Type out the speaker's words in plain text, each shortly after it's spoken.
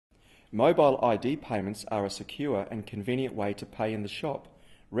Mobile ID payments are a secure and convenient way to pay in the shop,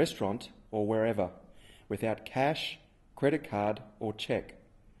 restaurant or wherever, without cash, credit card or cheque.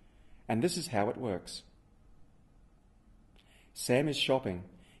 And this is how it works. Sam is shopping.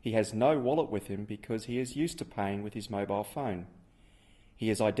 He has no wallet with him because he is used to paying with his mobile phone. He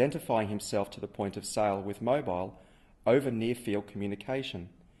is identifying himself to the point of sale with mobile over near-field communication,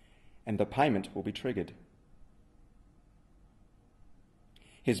 and the payment will be triggered.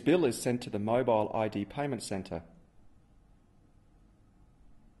 His bill is sent to the Mobile ID Payment Centre,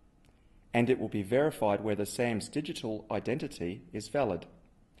 and it will be verified whether Sam's digital identity is valid.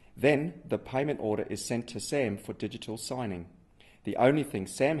 Then the payment order is sent to Sam for digital signing. The only thing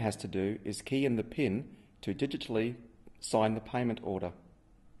Sam has to do is key in the PIN to digitally sign the payment order.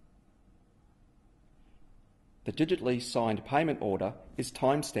 The digitally signed payment order is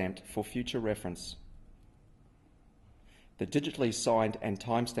time-stamped for future reference. The digitally signed and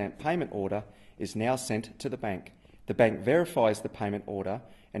time-stamped payment order is now sent to the bank. The bank verifies the payment order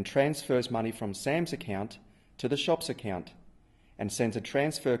and transfers money from Sam's account to the shop's account and sends a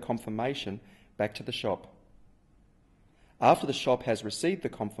transfer confirmation back to the shop. After the shop has received the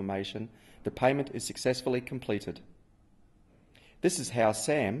confirmation, the payment is successfully completed. This is how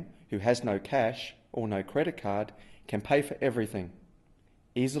Sam, who has no cash or no credit card, can pay for everything,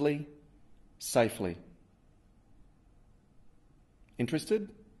 easily, safely. Interested?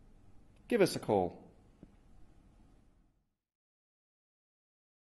 Give us a call.